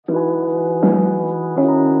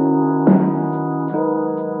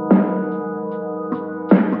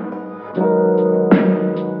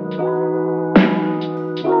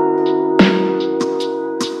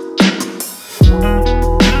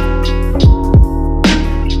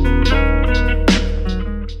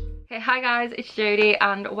guys, it's Jodie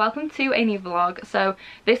and welcome to a new vlog. So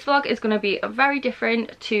this vlog is going to be very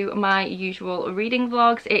different to my usual reading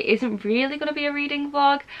vlogs. It isn't really going to be a reading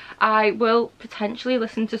vlog. I will potentially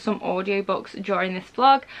listen to some audiobooks during this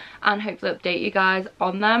vlog and hopefully update you guys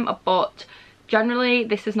on them, but generally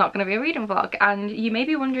this is not going to be a reading vlog, and you may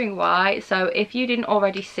be wondering why. So if you didn't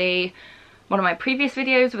already see one of my previous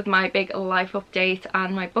videos with my big life update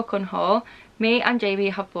and my book unhaul, me and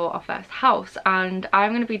JB have bought our first house and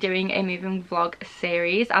I'm going to be doing a moving vlog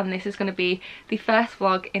series, and this is going to be the first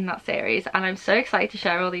vlog in that series, and I'm so excited to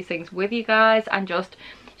share all these things with you guys and just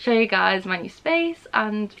show you guys my new space.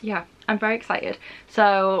 And yeah, I'm very excited.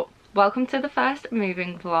 So welcome to the first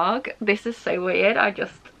moving vlog. This is so weird.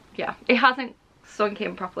 Yeah, it hasn't sunk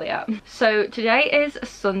in properly yet. So today is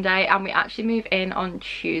Sunday and we actually move in on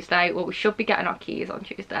Tuesday. Well, we should be getting our keys on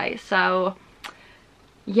Tuesday, so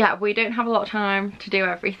yeah, we don't have a lot of time to do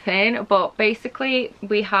everything, but basically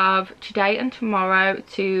we have today and tomorrow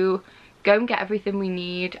to go and get everything we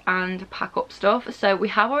need and pack up stuff. So we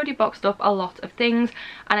have already boxed up a lot of things,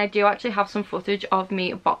 and I do actually have some footage of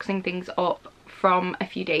me boxing things up from a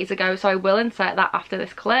few days ago, so I will insert that after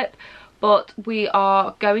this clip. But we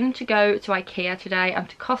are going to go to IKEA today and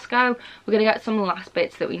to Costco. We're going to get some last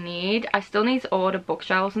bits that we need. I still need to order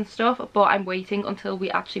bookshelves and stuff, but I'm waiting until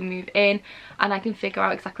we actually move in and I can figure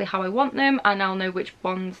out exactly how I want them, and I'll know which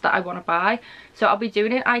ones that I want to buy. So I'll be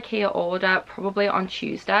doing an IKEA order probably on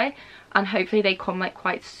Tuesday, and hopefully they come like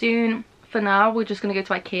quite soon. For now, we're just going to go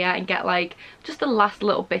to IKEA and get like just the last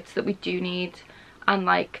little bits that we do need and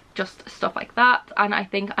like just stuff like that. And I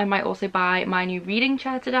think I might also buy my new reading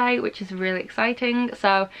chair today, which is really exciting.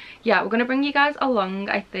 So yeah, we're gonna bring you guys along,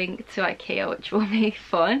 I think, to IKEA, which will be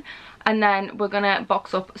fun, and then we're gonna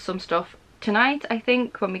box up some stuff tonight, I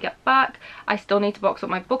think, when we get back. I still need to box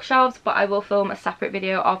up my bookshelves, but I will film a separate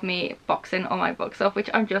video of me boxing all my books up,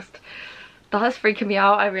 which that is freaking me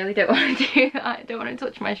out. I really don't want to do that. I don't want to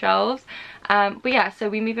touch my shelves. But yeah, so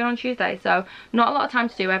we move in on Tuesday, so not a lot of time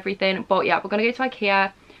to do everything. But yeah, we're going to go to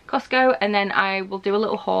IKEA, Costco, and then I will do a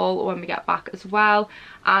little haul when we get back as well.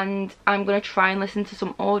 And I'm going to try and listen to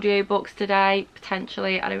some audiobooks today,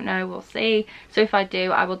 potentially. I don't know, we'll see. So if I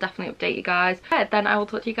do, I will definitely update you guys. Yeah, then I will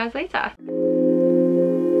talk to you guys later.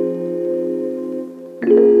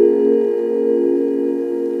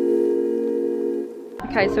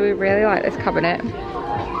 Okay, so we really like this cabinet.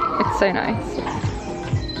 It's so nice.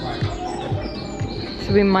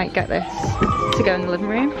 So we might get this to go in the living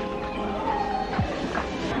room.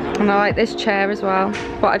 And I like this chair as well,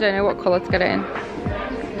 but I don't know what colour to get it in.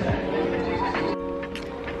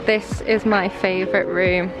 This is my favourite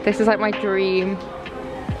room. This is like my dream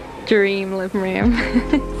living room.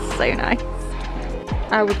 It's so nice.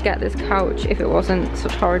 I would get this couch if it wasn't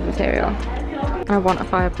such horrid material. I want a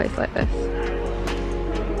fireplace like this.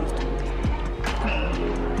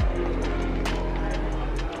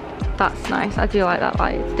 That's nice. I do like that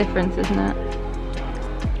light. It's different, isn't it?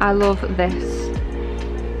 I love this.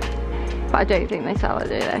 But I don't think they sell it,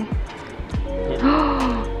 do they?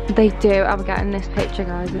 They do. I'm getting this picture,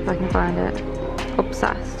 guys, if I can find it.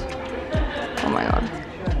 Obsessed. Oh my god.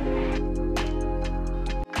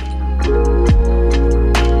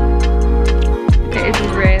 It is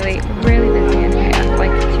really, really busy in here.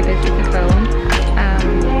 Like, too busy to film.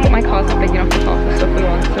 But my car's not big enough to park the stuff we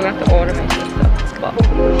want, so we have to order most of the stuff. But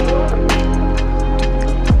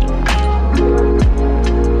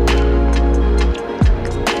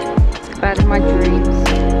bed of my dreams.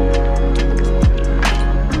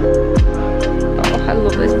 Oh, I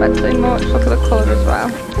love this bed so much. Look at the colour as well.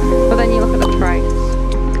 But then you look at the price.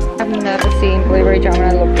 I've never seen blueberry jam and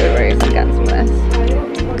I love blueberries. I'm getting some of this.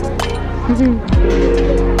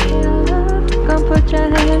 Go put your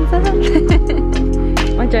hands up.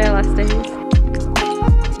 My JLS days.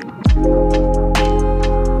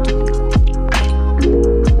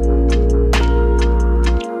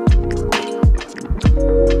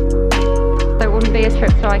 A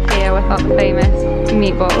trip to IKEA without the famous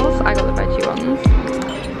meatballs. I got the veggie ones.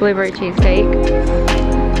 Blueberry cheesecake.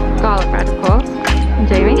 Garlic bread, of course. And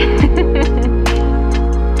Jamie.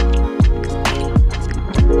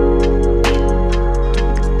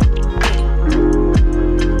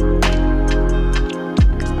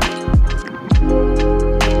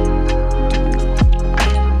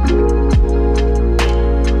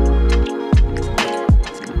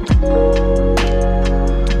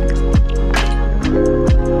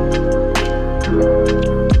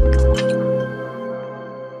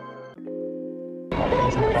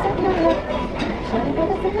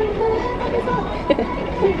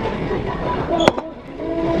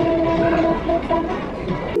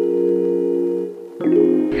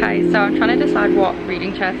 Guys, so I'm trying to decide what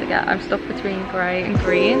reading chair to get. I'm stuck between grey and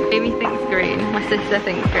green. Amy thinks green, my sister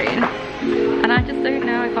thinks green, and I just don't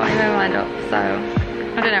know. I can't even mind up, so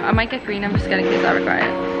I don't know. I might get green. I'm just getting because I regret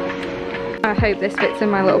it. I hope this fits in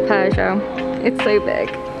my little Peugeot. It's so big.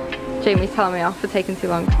 Jamie's telling me off for taking too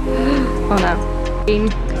long. Oh no. Green.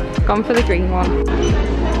 Gone for the green one.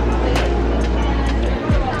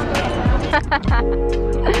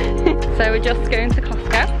 So we're just going to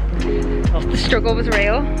Costco. The struggle was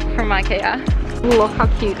real from IKEA. Look how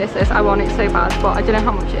cute this is. I want it so bad, but I don't know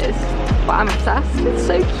how much it is. But I'm obsessed. It's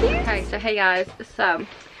so cute. Okay, so hey guys. So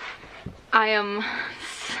I am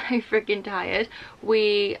so freaking tired.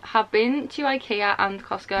 We have been to IKEA and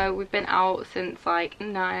Costco. We've been out since like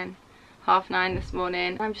 9:30 this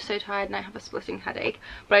morning. I'm just so tired and I have a splitting headache,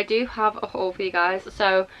 but I do have a haul for you guys.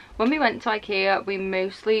 So when we went to IKEA, we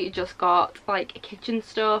mostly just got like kitchen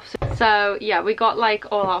stuff. So yeah, we got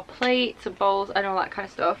like all our plates and bowls and all that kind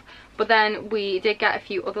of stuff, but then we did get a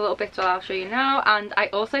few other little bits that I'll show you now. And I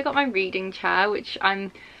also got my reading chair, which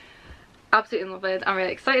I'm absolutely in love with. I'm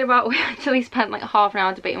really excited about. We actually spent like half an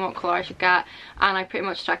hour debating what colour I should get, and I pretty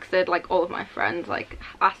much texted like all of my friends like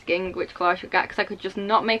asking which colour I should get because I could just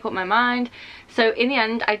not make up my mind. So in the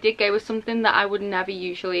end I did go with something that I would never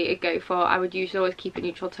usually go for. I would usually always keep a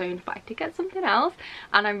neutral tone, but I did get something else,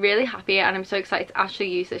 and I'm really happy and I'm so excited to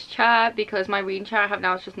actually use this chair because my reading chair I have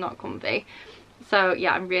now is just not comfy. So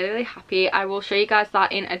yeah, I'm really happy. I will show you guys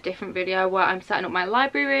that in a different video where I'm setting up my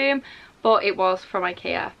library room, but it was from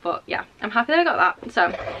IKEA. But yeah, I'm happy that I got that.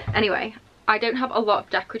 So anyway, I don't have a lot of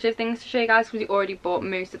decorative things to show you guys because we already bought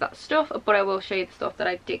most of that stuff, but I will show you the stuff that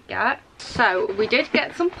I did get. So we did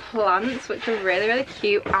get some plants which are really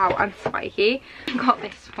cute. Ow, and spiky. I got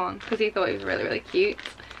this one because he thought it was really cute,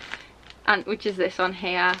 and which is this one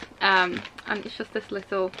here, and it's just this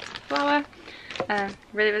little flower,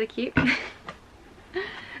 really cute.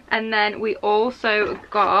 And then we also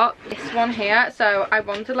got this one here. So I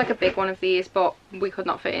wanted like a big one of these, but we could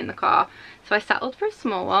not fit it in the car, so I settled for a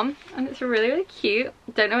small one, and it's really cute.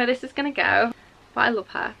 Don't know where this is gonna go, but I love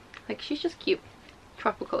her. Like, she's just cute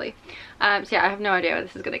tropically. So yeah, I have no idea where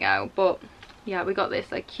this is gonna go, but yeah, we got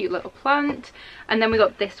this like cute little plant. And then we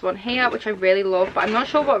got this one here which I really love, but I'm not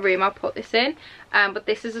sure what room I'll put this in. But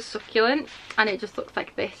this is a succulent, and it just looks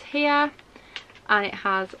like this here, and it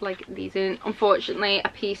has like these in. Unfortunately a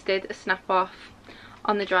piece did snap off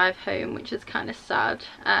on the drive home, which is kind of sad,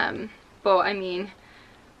 but I mean,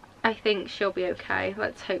 I think she'll be okay.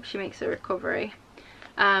 Let's hope she makes a recovery.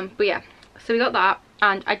 But yeah, so we got that,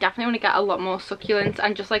 and I definitely want to get a lot more succulents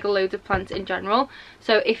and just like loads of plants in general.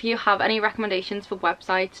 So if you have any recommendations for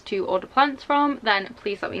websites to order plants from, then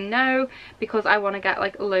please let me know, because I want to get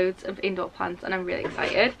like loads of indoor plants and I'm really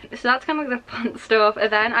excited. So that's kind of like the plant stuff.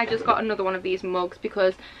 And then I just got another one of these mugs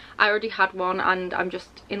because I already had one and I'm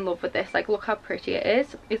just in love with this. Like, look how pretty it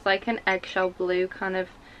is. It's like an eggshell blue kind of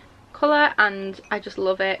colour, and I just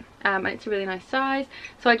love it, and it's a really nice size.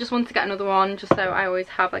 So I just wanted to get another one just so I always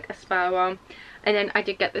have like a spare one. And then I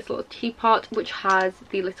did get this little teapot which has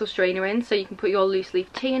the little strainer in, so you can put your loose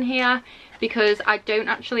leaf tea in here, because I don't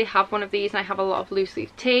actually have one of these and I have a lot of loose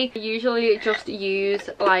leaf tea. I usually just use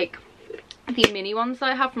like the mini ones that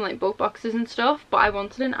I have from like bulk boxes and stuff, but I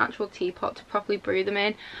wanted an actual teapot to properly brew them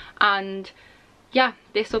in, and yeah,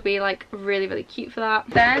 this will be like really cute for that.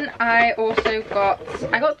 Then I also got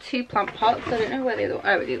two plant pots. I don't know where the other one,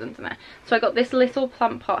 oh, the other one's in there. So I got this little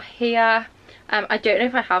plant pot here. I don't know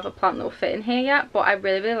if I have a plant that will fit in here yet, but I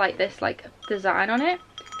really like this like design on it.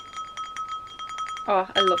 Oh,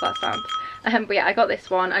 I love that sound. But yeah, I got this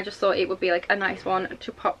one. I just thought it would be like a nice one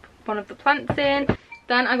to pop one of the plants in.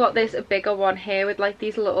 Then I got this bigger one here with like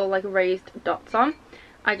these little like raised dots on.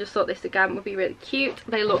 I just thought this again would be really cute.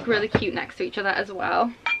 They look really cute next to each other as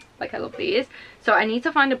well. Like, I love these. So I need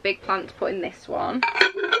to find a big plant to put in this one.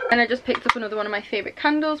 And I just picked up another one of my favourite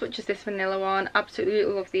candles, which is this vanilla one. Absolutely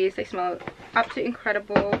love these. They smell absolutely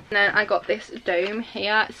incredible. And then I got this dome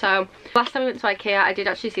here. So last time I went to IKEA, I did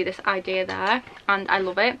actually see this idea there, and I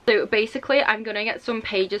love it. So basically I'm going to get some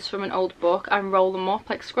pages from an old book and roll them up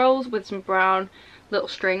like scrolls with some brown little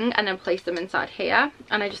string, and then place them inside here.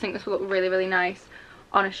 And I just think this will look really nice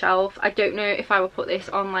on a shelf. I don't know if I would put this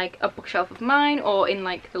on like a bookshelf of mine or in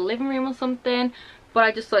like the living room or something, but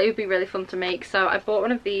I just thought it would be really fun to make. So I bought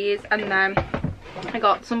one of these, and then I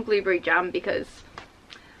got some blueberry jam because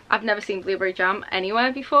I've never seen blueberry jam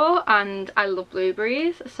anywhere before, and I love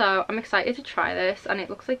blueberries, so I'm excited to try this. And it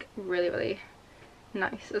looks like really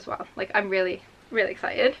nice as well. Like, I'm really really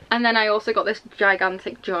excited. And then I also got this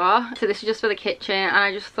gigantic jar, so this is just for the kitchen, and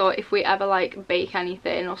I just thought if we ever like bake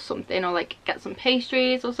anything or something, or like get some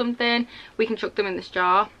pastries or something, we can chuck them in this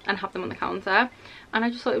jar and have them on the counter. And I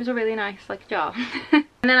just thought it was a really nice like jar. And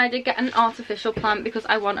then I did get an artificial plant because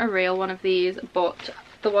I want a real one of these, but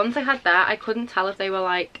the ones I had there, I couldn't tell if they were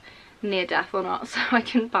like near death or not, so I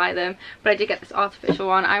didn't buy them. But I did get this artificial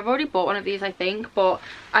one. I've already bought one of these, I think, but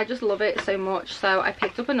I just love it so much, so I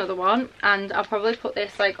picked up another one, and I'll probably put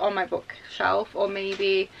this like on my bookshelf, or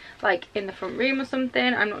maybe like in the front room or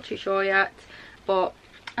something. I'm not too sure yet, but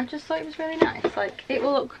I just thought it was really nice. Like, it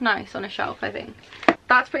will look nice on a shelf, I think.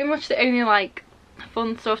 That's pretty much the only like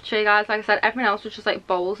fun stuff to show you guys. Like I said, everything else was just like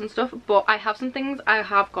bowls and stuff, but I have some things I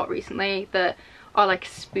have got recently that are like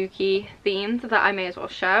spooky themed that I may as well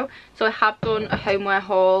show. So I have done a homeware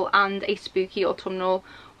haul and a spooky autumnal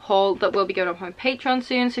haul that will be going on my Patreon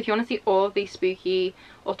soon, so if you want to see all of these spooky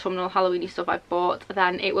autumnal Halloweeny stuff I've bought,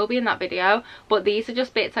 then it will be in that video. But these are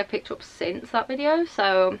just bits I picked up since that video,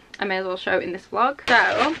 so I may as well show in this vlog.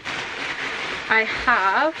 So I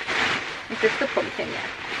have, is this the pumpkin? Yeah.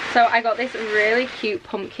 So I got this really cute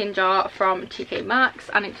pumpkin jar from TK Maxx,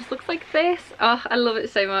 and it just looks like this. Oh, I love it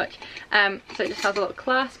so much. So it just has a little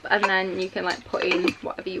clasp, and then you can like put in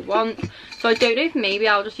whatever you want. So I don't know if maybe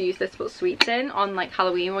I'll just use this to put sweets in on like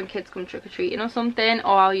Halloween when kids come trick-or-treating or something,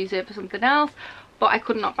 or I'll use it for something else. But I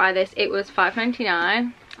could not buy this. It was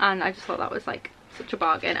 $5.99, and I just thought that was like such a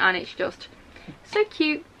bargain, and it's just so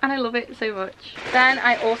cute and I love it so much. Then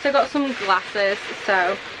I also got some glasses.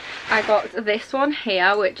 So I got this one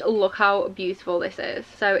here, which look how beautiful this is.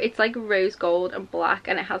 So it's like rose gold and black,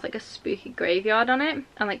 and it has like a spooky graveyard on it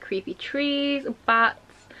and like creepy trees, bats,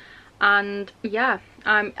 and yeah,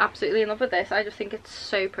 I'm absolutely in love with this. I just think it's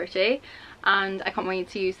so pretty and I can't wait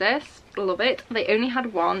to use this. Love it. They only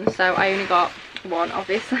had one, so I only got one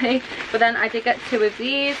obviously, but then I did get two of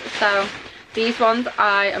these. So these ones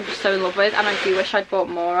I am just so in love with, and I do wish I'd bought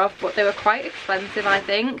more of, but they were quite expensive I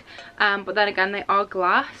think. But then again, they are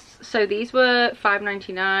glass. So these were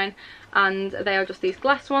 $5.99, and they are just these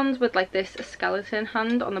glass ones with like this skeleton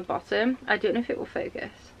hand on the bottom. I don't know if it will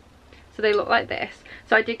focus. So they look like this.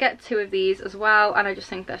 So I did get two of these as well, and I just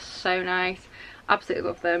think they're so nice. Absolutely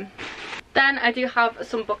love them. Then I do have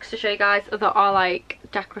some books to show you guys that are like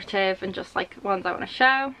decorative and just like ones I want to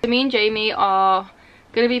show. So me and Jamie are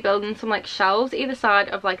going to be building some like shelves either side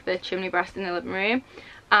of like the chimney breast in the living room,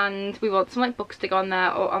 and we want some like books to go on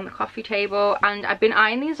there or on the coffee table. And I've been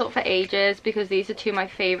eyeing these up for ages because these are two of my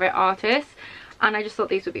favourite artists, and I just thought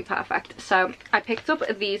these would be perfect. So I picked up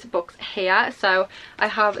these books here. So I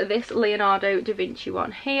have this Leonardo da Vinci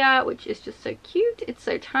one here, which is just so cute. It's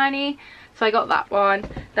so tiny, so I got that one.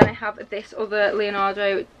 Then I have this other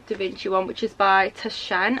Leonardo da Vinci one, which is by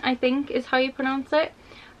Taschen, I think is how you pronounce it.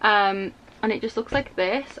 And it just looks like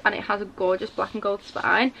this, and it has a gorgeous black and gold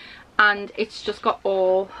spine, and it's just got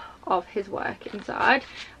all of his work inside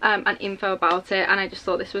and info about it, and I just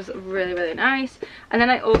thought this was really, really nice. And then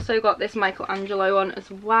I also got this Michelangelo one as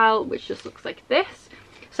well, which just looks like this.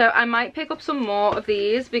 So I might pick up some more of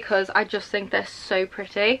these because I just think they're so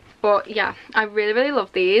pretty. But yeah, I really, really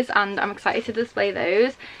love these, and I'm excited to display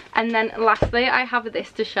those. And then lastly, I have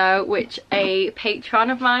this to show, which a patron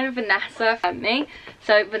of mine, Vanessa, sent me.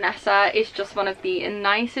 So Vanessa is just one of the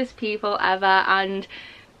nicest people ever, and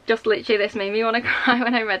just literally this made me want to cry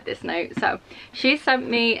when I read this note. So she sent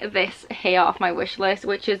me this here off my wish list,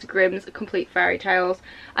 which is Grimm's Complete Fairy Tales,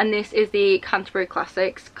 and this is the Canterbury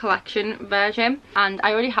Classics collection version. And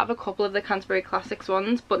I already have a couple of the Canterbury Classics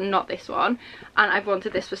ones, but not this one, and I've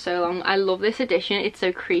wanted this for so long. I love this edition. It's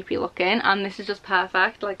so creepy looking, and this is just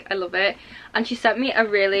perfect. Like, I love it. And she sent me a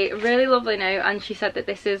really, really lovely note, and she said that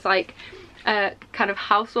this is like a kind of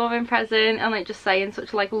housewarming present, and like just saying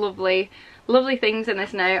such like lovely things in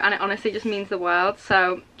this note, and it honestly just means the world.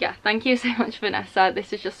 So yeah, thank you so much, Vanessa.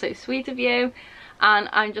 This is just so sweet of you, and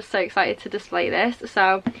I'm just so excited to display this.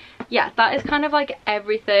 So yeah, that is kind of like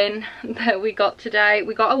everything that we got today.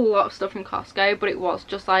 We got a lot of stuff from Costco, but it was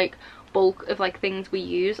just like bulk of like things we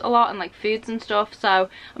use a lot and like foods and stuff, so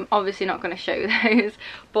I'm obviously not going to show those.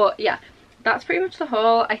 But yeah, that's pretty much the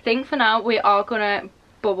haul. I think for now we are gonna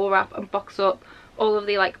bubble wrap and box up all of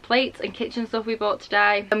the like plates and kitchen stuff we bought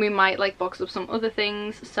today, and we might like box up some other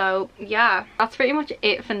things. So yeah, that's pretty much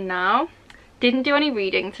it for now. Didn't do any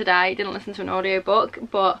reading today, didn't listen to an audiobook,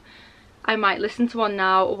 but I might listen to one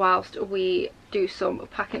now whilst we do some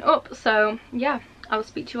packing up. So yeah, I'll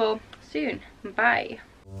speak to you all soon. Bye.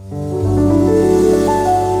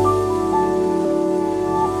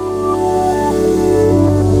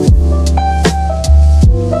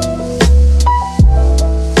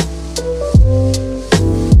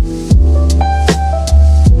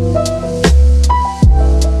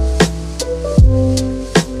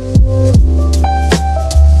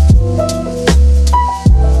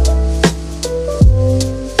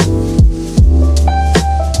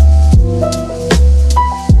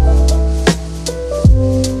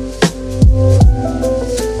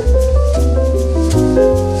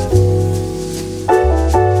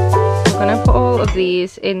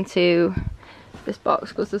 into this box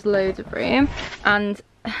because there's loads of room. And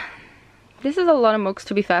this is a lot of mugs,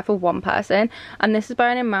 to be fair, for one person. And this is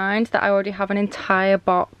bearing in mind that I already have an entire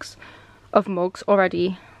box of mugs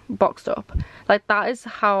already boxed up. Like, that is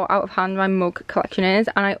how out of hand my mug collection is.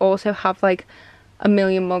 And I also have like a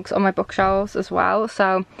million mugs on my bookshelves as well,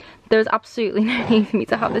 so there's absolutely no need for me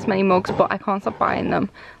to have this many mugs, but I can't stop buying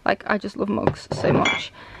them. Like, I just love mugs so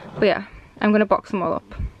much. But yeah, I'm gonna box them all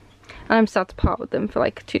up, and I'm sad to part with them for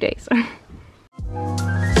like 2 days.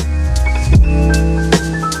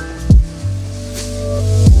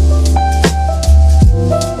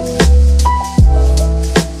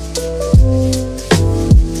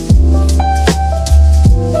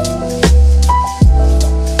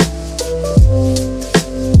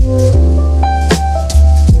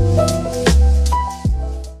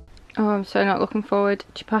 I'm so not looking forward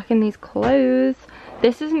to packing these clothes.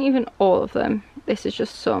 This isn't even all of them, this is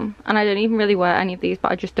just some, and I don't even really wear any of these,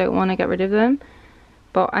 but I just don't want to get rid of them.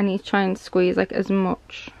 But I need to try and squeeze like as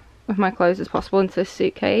much of my clothes as possible into this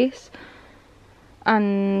suitcase,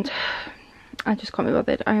 and I just can't be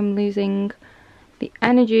bothered. I am losing the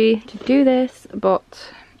energy to do this,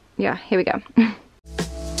 but yeah, here we go.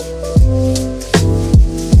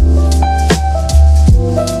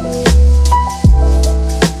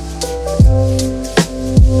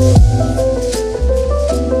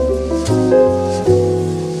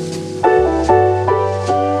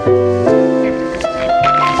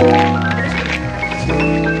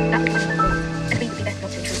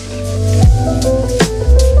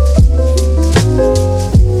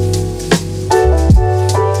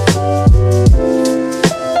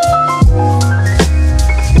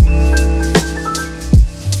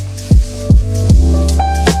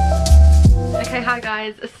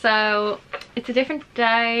 So it's a different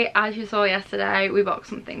day. As you saw yesterday, we boxed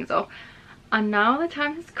some things up, and now the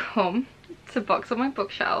time has come to box up my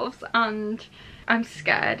bookshelves, and I'm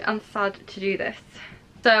scared and sad to do this.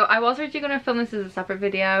 So I was originally going to film this as a separate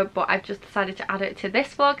video, but I've just decided to add it to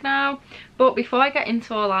this vlog now. But before I get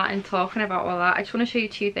into all that and talking about all that, I just want to show you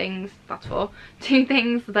two things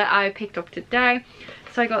that I picked up today.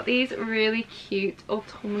 So I got these really cute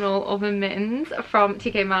autumnal oven mittens from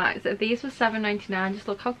TK Maxx. These were $7.99. Just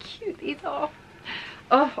look how cute these are.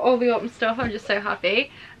 Oh, all the autumn stuff, I'm just so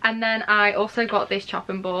happy. And then I also got this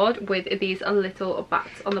chopping board with these little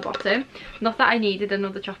bats on the bottom. Not that I needed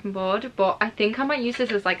another chopping board, but I think I might use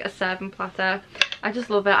this as like a serving platter. I just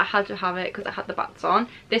love it. I had to have it because it had the bats on.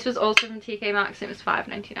 This was also from TK Maxx and it was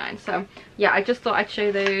 $5.99. So yeah, I just thought I'd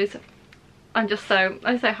show those. I'm so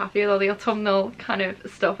happy with all the autumnal kind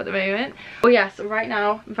of stuff at the moment. But yes, right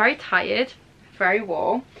now I'm very tired, very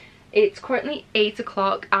warm. It's currently 8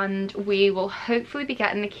 o'clock and we will hopefully be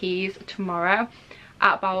getting the keys tomorrow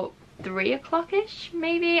at about 3 o'clock-ish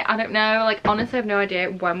maybe. I don't know, like honestly I have no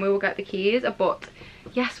idea when we will get the keys, but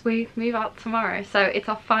yes, we move out tomorrow. So it's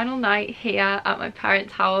our final night here at my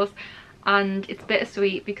parents' house, and it's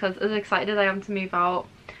bittersweet because as excited as I am to move out,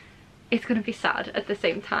 it's gonna be sad at the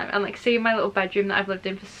same time. And like seeing my little bedroom that I've lived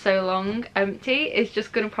in for so long empty is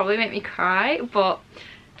just gonna probably make me cry. But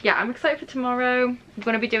yeah, I'm excited for tomorrow. I'm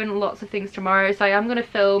gonna be doing lots of things tomorrow, so I am gonna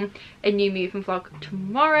film a new moving vlog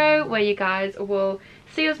tomorrow where you guys will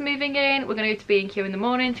see us moving in. We're gonna go to B&Q in the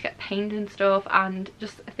morning to get painted and stuff and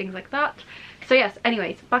just things like that. So yes,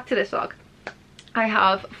 anyways, back to this vlog. I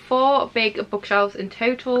have 4 big bookshelves in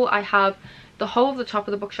total. I have the whole of the top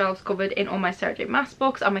of the bookshelves covered in all my Sarah J Maas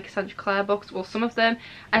books and my Cassandra Clare books, well some of them,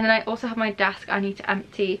 and then I also have my desk I need to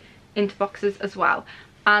empty into boxes as well.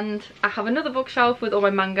 And I have another bookshelf with all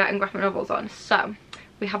my manga and graphic novels on, so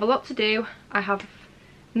we have a lot to do. I have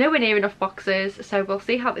nowhere near enough boxes, so we'll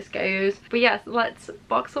see how this goes. But yes, let's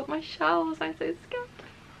box up my shelves. I'm so scared.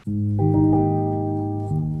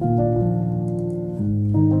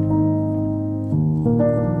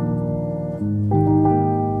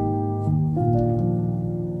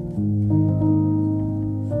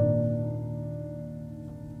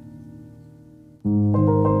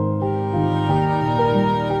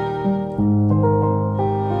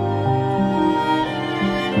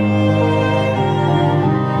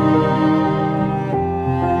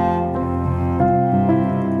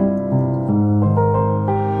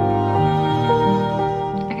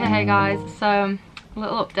 Guys, so a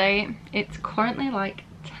little update. It's currently like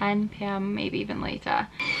 10 p.m, maybe even later.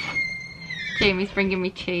 Jamie's bringing me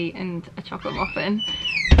tea and a chocolate muffin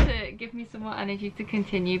to give me some more energy to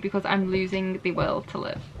continue because I'm losing the will to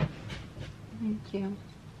live. Thank you.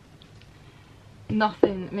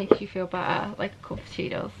 Nothing makes you feel better like a cup of tea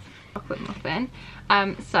does. Chocolate muffin.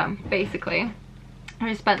 So basically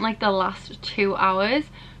I spent like the last 2 hours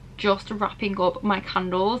just wrapping up my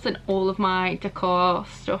candles and all of my decor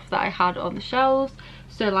stuff that I had on the shelves.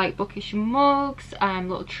 So like bookish mugs,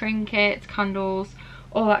 little trinkets, candles,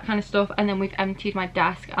 all that kind of stuff. And then we've emptied my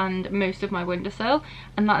desk and most of my windowsill,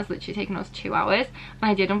 and that has literally taken us 2 hours.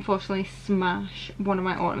 And I did unfortunately smash one of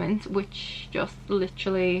my ornaments, which just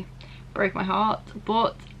literally broke my heart,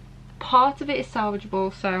 but part of it is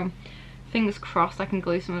salvageable, so fingers crossed I can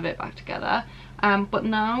glue some of it back together. But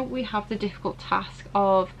now we have the difficult task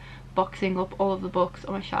of boxing up all of the books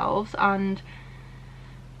on my shelves, and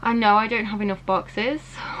I know I don't have enough boxes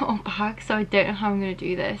or bags, so I don't know how I'm going to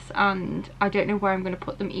do this, and I don't know where I'm going to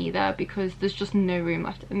put them either, because there's just no room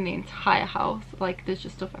left in the entire house. Like, there's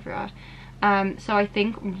just stuff everywhere. So I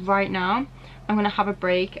think right now I'm going to have a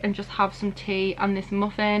break and just have some tea and this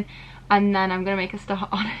muffin, and then I'm going to make a start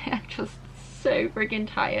on it. I'm just so friggin'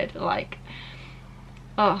 tired. Like,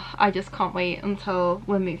 oh, I just can't wait until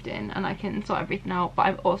we're moved in and I can sort everything out, but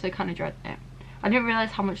I'm also kind of dreading it. I didn't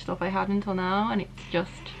realise how much stuff I had until now, and it's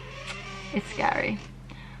scary.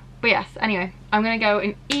 But yes, anyway, I'm gonna go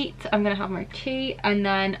and eat, I'm gonna have my tea, and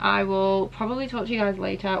then I will probably talk to you guys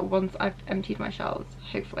later once I've emptied my shelves,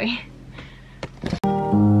 hopefully.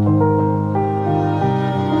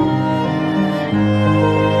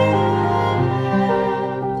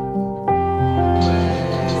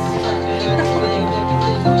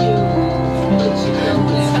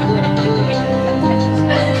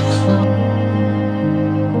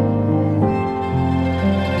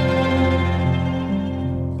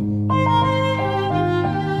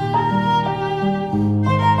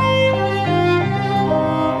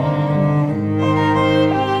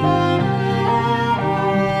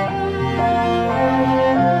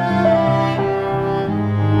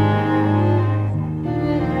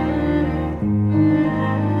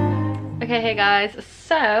 Hey guys,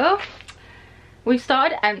 so we've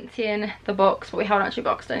started emptying the books, but we haven't actually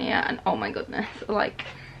boxed any yet, and oh my goodness, like,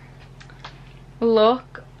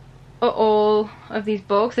 look at all of these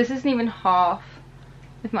books. This isn't even half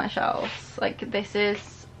of my shelves. Like, this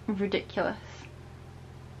is ridiculous,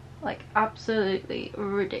 like absolutely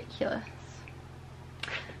ridiculous.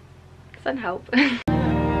 Send help.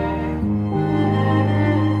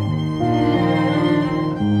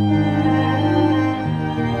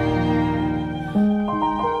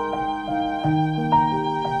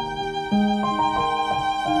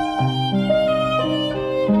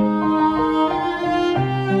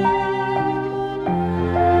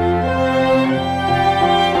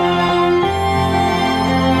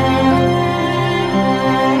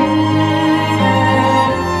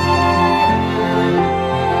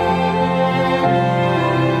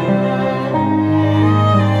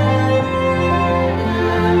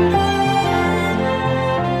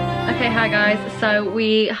 So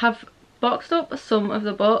we have boxed up some of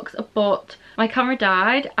the books, but my camera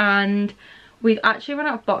died and we've actually run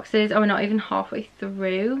out of boxes, and we're not even halfway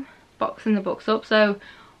through boxing the books up. So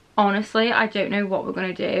honestly, I don't know what we're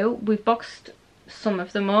going to do. We've boxed some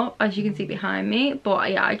of them up, as you can see behind me, but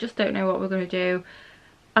yeah, I just don't know what we're going to do.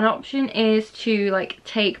 An option is to like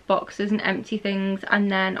take boxes and empty things, and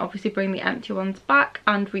then obviously bring the empty ones back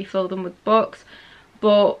and refill them with books,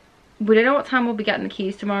 but we don't know what time we'll be getting the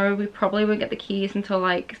keys tomorrow. We probably won't get the keys until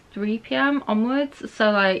like 3 PM onwards, so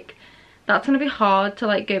like that's gonna be hard to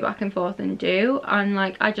like go back and forth and do, and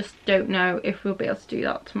like I just don't know if we'll be able to do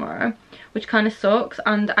that tomorrow, which kind of sucks.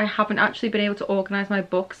 And I haven't actually been able to organize my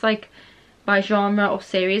books like by genre or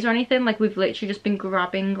series or anything. Like, we've literally just been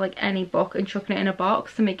grabbing like any book and chucking it in a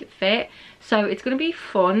box to make it fit. So it's gonna be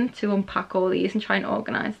fun to unpack all these and try and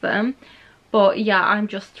organize them. But yeah, I'm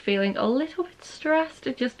just feeling a little bit stressed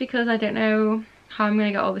just because I don't know how I'm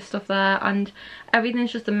gonna get all this stuff there, and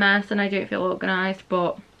everything's just a mess and I don't feel organised.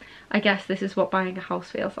 But I guess this is what buying a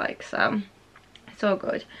house feels like, so it's all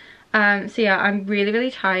good. So yeah, I'm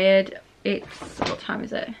really tired. It's, what time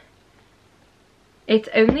is it? It's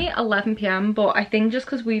only 11 PM, but I think just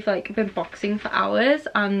because we've like been boxing for hours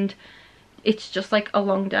and it's just like a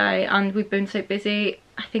long day and we've been so busy,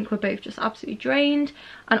 I think we're both just absolutely drained.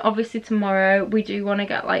 And obviously tomorrow we do want to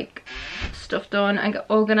get like stuff done and get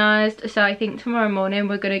organised, so I think tomorrow morning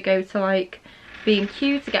we're going to go to like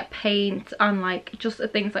B&Q to get paint and like just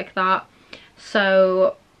things like that.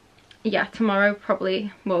 So yeah, tomorrow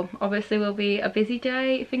probably, well, obviously will be a busy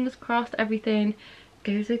day. Fingers crossed everything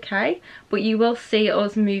goes okay, but you will see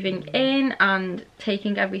us moving in and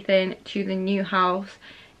taking everything to the new house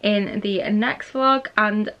in the next vlog,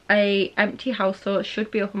 and a empty house tour should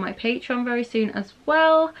be up on my Patreon very soon as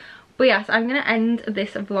well. But yes, I'm going to end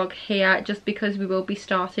this vlog here just because we will be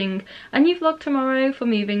starting a new vlog tomorrow for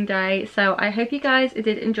moving day. So I hope you guys did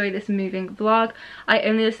enjoy this moving vlog. I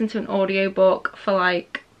only listened to an audiobook for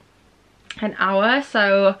like an hour.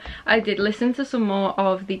 So I did listen to some more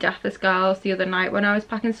of the Deathless Girls the other night when I was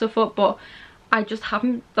packing stuff up, but I just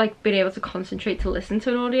haven't like been able to concentrate to listen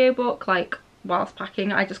to an audiobook like whilst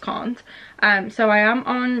packing. I just can't. So I am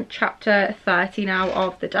on chapter 30 now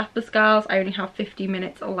of the Deathless Girls. I only have 50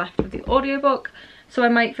 minutes left of the audiobook, so I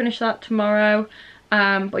might finish that tomorrow.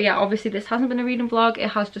 But yeah, obviously this hasn't been a reading vlog,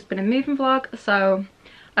 it has just been a moving vlog, so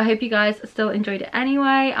I hope you guys still enjoyed it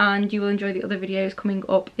anyway, and you will enjoy the other videos coming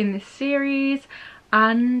up in this series.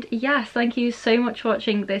 And yes, thank you so much for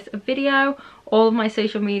watching this video. All of my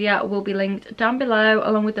social media will be linked down below,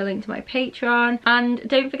 along with the link to my Patreon. And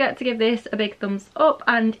don't forget to give this a big thumbs up,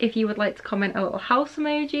 and if you would like to comment a little house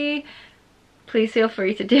emoji, please feel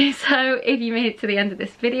free to do so if you made it to the end of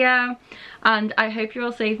this video. And I hope you're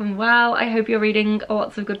all safe and well. I hope you're reading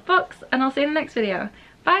lots of good books, and I'll see you in the next video.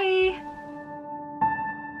 Bye!